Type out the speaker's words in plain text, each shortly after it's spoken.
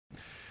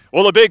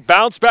Well, a big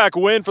bounce-back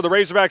win for the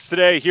Razorbacks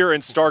today here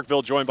in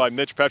Starkville, joined by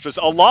Mitch Petrus.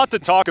 A lot to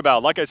talk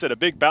about. Like I said, a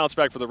big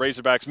bounce-back for the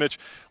Razorbacks. Mitch,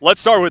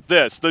 let's start with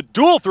this. The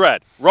dual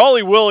threat,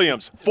 Raleigh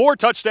Williams, 4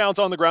 touchdowns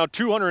on the ground,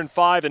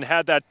 205, and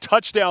had that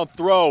touchdown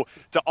throw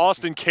to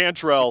Austin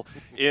Cantrell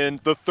in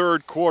the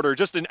third quarter.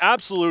 Just an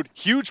absolute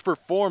huge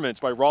performance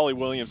by Raleigh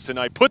Williams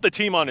tonight. Put the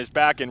team on his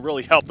back and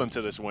really helped them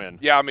to this win.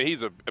 Yeah, I mean,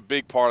 he's a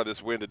big part of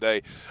this win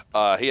today.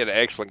 He had an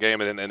excellent game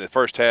in the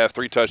first half,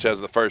 3 touchdowns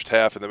in the first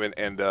half, and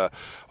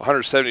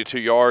 172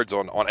 yards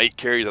on 8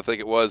 carries, I think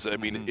it was. I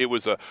mean, it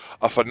was a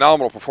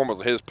phenomenal performance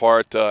on his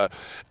part. A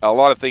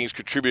lot of things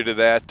contributed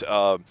to that.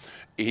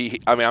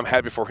 I'm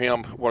happy for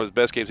him. One of his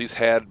best games he's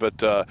had,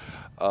 but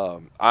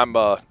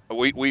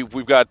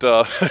we've got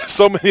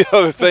so many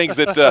other things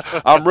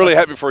that I'm really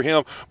happy for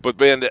him. But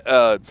man,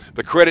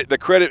 the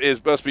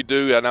credit must be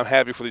due, and I'm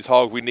happy for these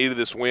Hogs. We needed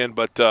this win,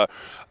 but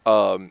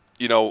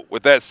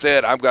with that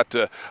said, I've got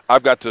to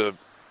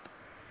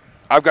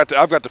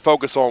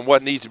focus on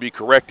what needs to be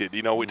corrected.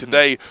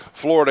 Today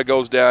Florida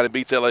goes down and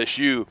beats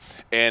LSU,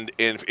 and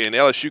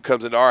LSU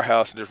comes into our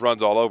house and just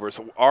runs all over.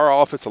 So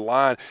our offensive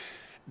line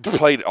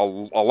played a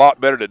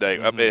lot better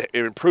today. I mean,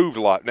 it improved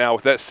a lot. Now,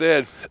 with that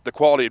said, the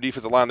quality of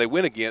defensive line they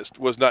went against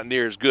was not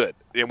near as good,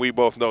 and we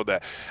both know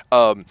that.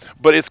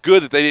 But it's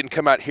good that they didn't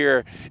come out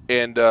here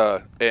and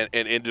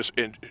just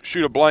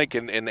shoot a blank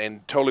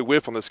and totally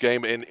whiff on this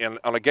game. And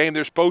on a game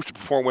they're supposed to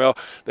perform well,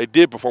 they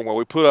did perform well.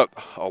 We put up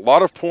a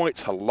lot of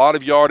points, a lot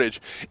of yardage,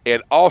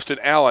 and Austin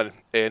Allen.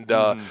 And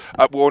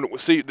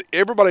see,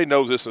 everybody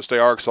knows this in the state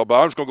of Arkansas, but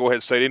I'm just going to go ahead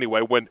and say it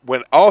anyway.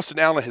 When Austin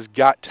Allen has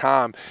got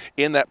time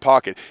in that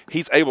pocket,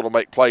 he's able to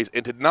make plays.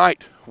 And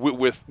tonight, we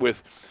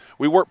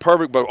weren't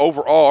perfect, but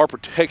overall our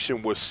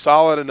protection was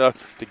solid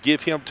enough to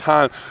give him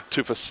time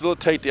to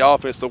facilitate the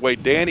offense the way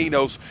Dan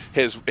Enos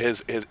has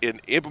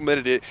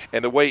implemented it,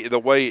 and the way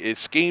it's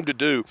schemed to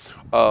do.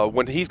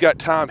 When he's got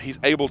time, he's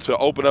able to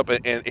open up,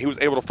 and he was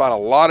able to find a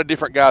lot of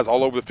different guys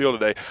all over the field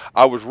today.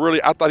 I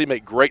thought he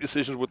made great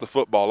decisions with the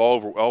football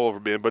all over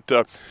Ben. But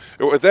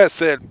with that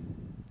said,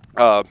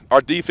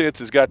 our defense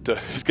has got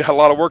a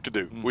lot of work to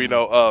do.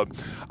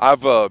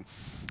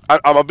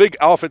 I'm a big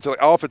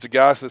offensive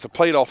guy, so it's a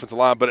played offensive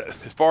line. But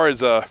as far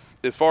as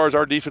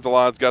our defensive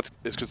line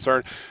is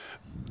concerned,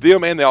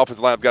 them and the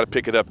offensive line have got to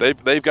pick it up.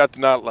 They've got to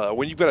not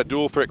when you've got a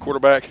dual threat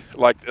quarterback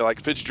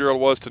like Fitzgerald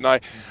was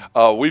tonight,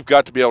 we've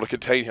got to be able to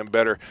contain him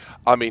better.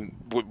 I mean,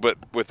 but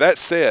with that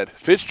said,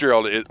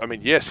 Fitzgerald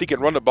yes, he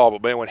can run the ball,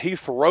 but man, when he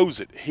throws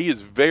it, he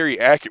is very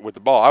accurate with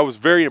the ball. I was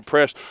very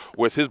impressed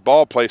with his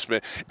ball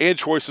placement and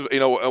choice of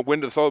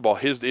when to throw the ball.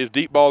 His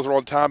deep balls are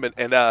on time,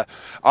 and I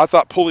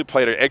thought Pulley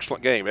played an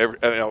excellent game.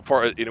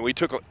 We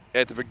took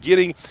at the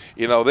beginning,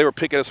 they were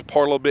picking us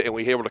apart a little bit, and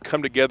we were able to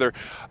come together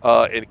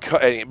and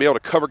be able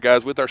to cover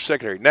guys with our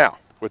secondary. Now,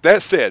 with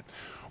that said,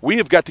 we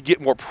have got to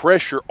get more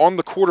pressure on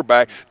the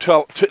quarterback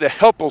to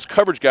help those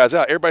coverage guys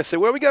out. Everybody say,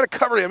 well, we got to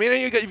cover him.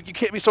 You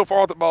can't be so far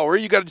off the ball, or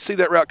you got to see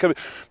that route coming.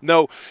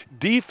 No,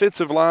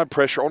 defensive line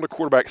pressure on the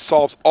quarterback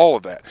solves all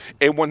of that.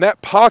 And when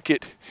that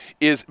pocket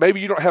is, maybe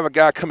you don't have a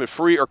guy coming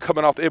free or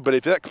coming off the edge, but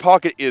if that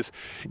pocket is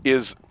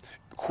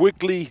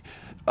quickly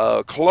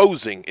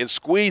closing and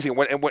squeezing,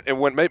 maybe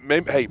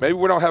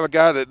we don't have a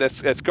guy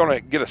that's going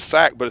to get a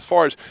sack, but as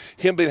far as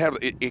him being able,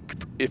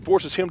 it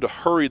forces him to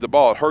hurry the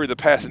ball, hurry the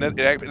pass, and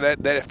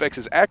that affects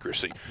his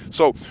accuracy.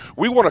 So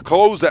we want to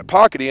close that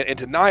pocket in. And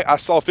tonight I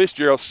saw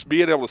Fitzgerald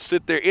being able to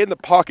sit there in the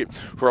pocket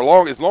for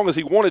as long as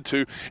he wanted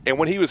to, and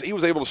when he was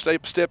able to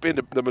step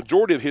into the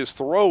majority of his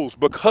throws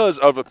because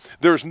of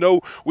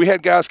we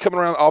had guys coming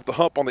around off the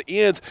hump on the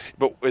ends,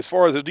 but as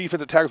far as the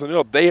defensive tackles in the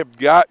middle, they have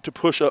got to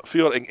push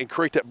upfield and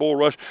create that bull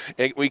rush.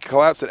 And we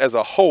collapse it as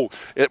a whole.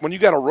 When you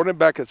got a running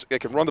back that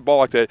can run the ball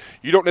like that,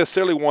 you don't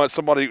necessarily want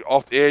somebody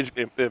off the edge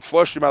and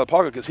flush him out of the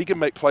pocket, because he can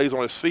make plays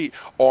on his feet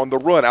on the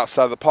run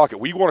outside of the pocket.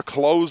 We want to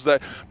close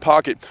that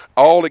pocket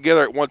all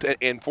together at once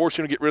and force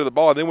him to get rid of the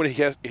ball. And then when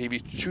if he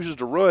chooses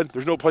to run,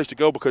 there's no place to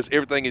go because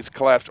everything is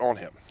collapsed on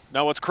him.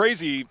 Now, what's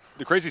crazy,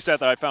 the crazy stat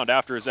that I found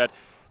after is that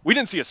we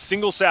didn't see a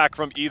single sack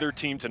from either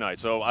team tonight.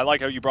 So I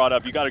like how you brought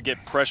up, you got to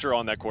get pressure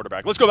on that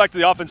quarterback. Let's go back to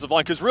the offensive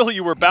line, because really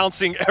you were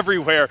bouncing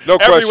everywhere,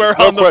 everywhere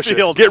on the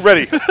field. Get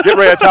ready.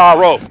 That's how I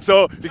roll.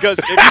 So, because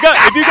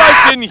if you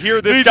guys didn't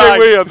hear this guy.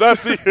 Williams, I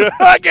see.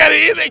 I can't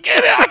either.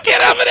 I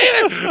can't have it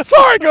either.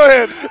 Sorry, go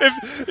ahead.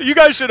 If you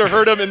guys should have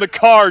heard him in the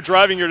car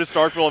driving here to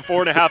Starkville in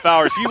 4.5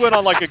 hours. He went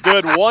on like a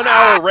good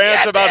 1-hour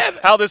rant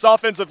about how this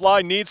offensive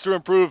line needs to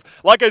improve.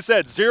 Like I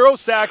said, 0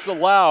 sacks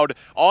allowed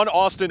on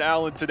Austin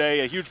Allen today.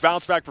 A huge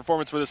bounce-back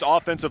performance for this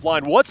offensive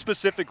line. What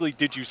specifically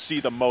did you see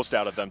the most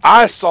out of them today?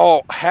 I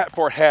saw hat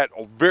for hat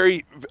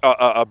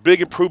a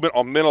big improvement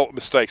on mental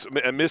mistakes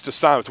and missed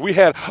assignments. We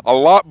had a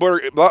lot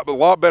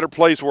better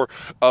plays where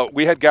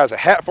we had guys a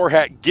hat for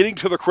hat getting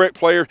to the correct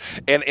player,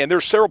 and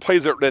there's several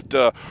plays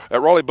that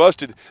Raleigh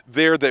busted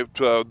there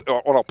that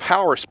on a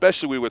power,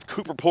 especially with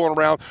Cooper pulling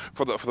around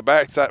for the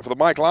backside for the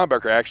Mike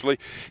linebacker. Actually,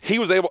 he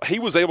was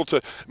able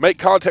to make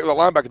contact with the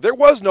linebacker. There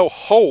was no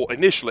hole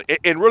initially,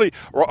 and really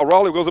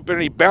Raleigh goes up there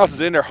and he bounces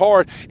in in there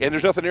hard, and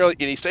there's nothing there, and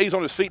he stays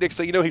on his feet. Next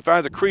thing you know, he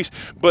finds a crease.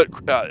 But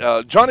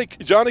Johnny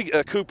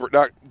Cooper,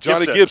 not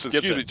Johnny Gibson.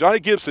 Excuse me, Johnny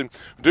Gibson,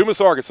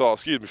 Dumas, Arkansas.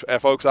 Excuse me,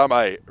 folks. I'm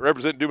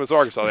representing Dumas,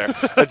 Arkansas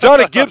there.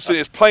 Johnny Gibson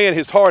is playing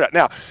his heart out.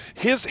 Now,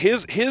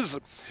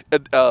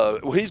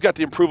 what he's got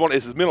to improve on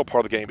is his mental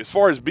part of the game. As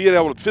far as being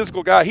able to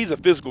physical guy, he's a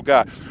physical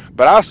guy.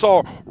 But I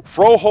saw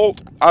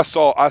Froholt, I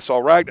saw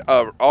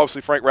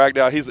obviously Frank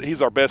Ragdow.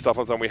 He's our best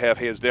offensive lineman we have,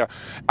 hands down.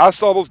 I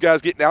saw those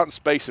guys getting out in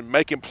space and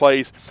making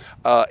plays,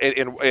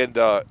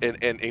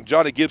 and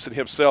Johnny Gibson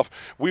himself.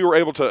 We were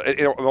able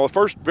to, on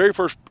the very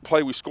first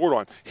play we scored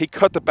on, he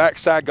cut the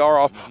backside guard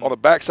off on the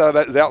backside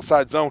of the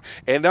outside zone,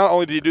 and not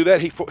only did he do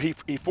that, he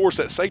forced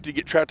that safety to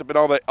get trapped up in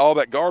all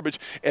that garbage,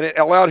 and it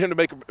allowed him to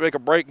make a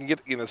break and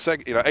get in the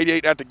second,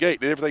 88 at the gate,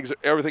 and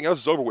everything else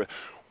is over with.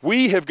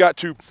 We have got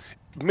to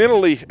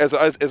mentally, as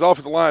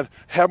offensive line,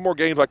 have more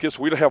games like this.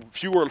 We'd have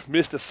fewer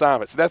missed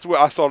assignments. That's what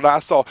I saw. I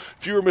saw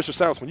fewer missed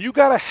assignments. When you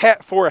got a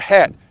hat for a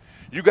hat,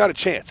 you got a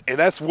chance, and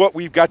that's what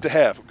we've got to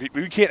have.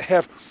 We can't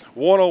have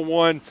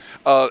one-on-one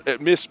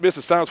missed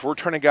assignments where we're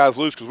turning guys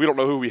loose because we don't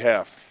know who we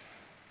have.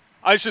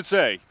 I should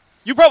say,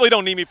 you probably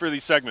don't need me for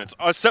these segments.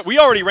 We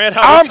already ran out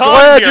of I'm time.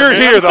 glad you're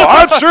here, though.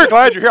 I'm sure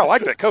glad you're here. I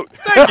like that coat.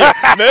 Thank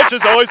you, Mitch.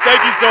 As always,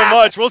 thank you so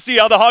much. We'll see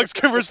how the Hogs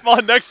can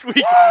respond next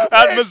week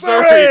at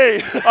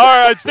Missouri.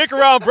 All right, stick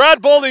around.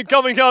 Brad Bowling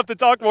coming up to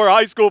talk more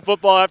high school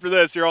football after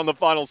this here on The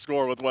Final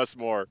Score with Wes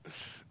Moore.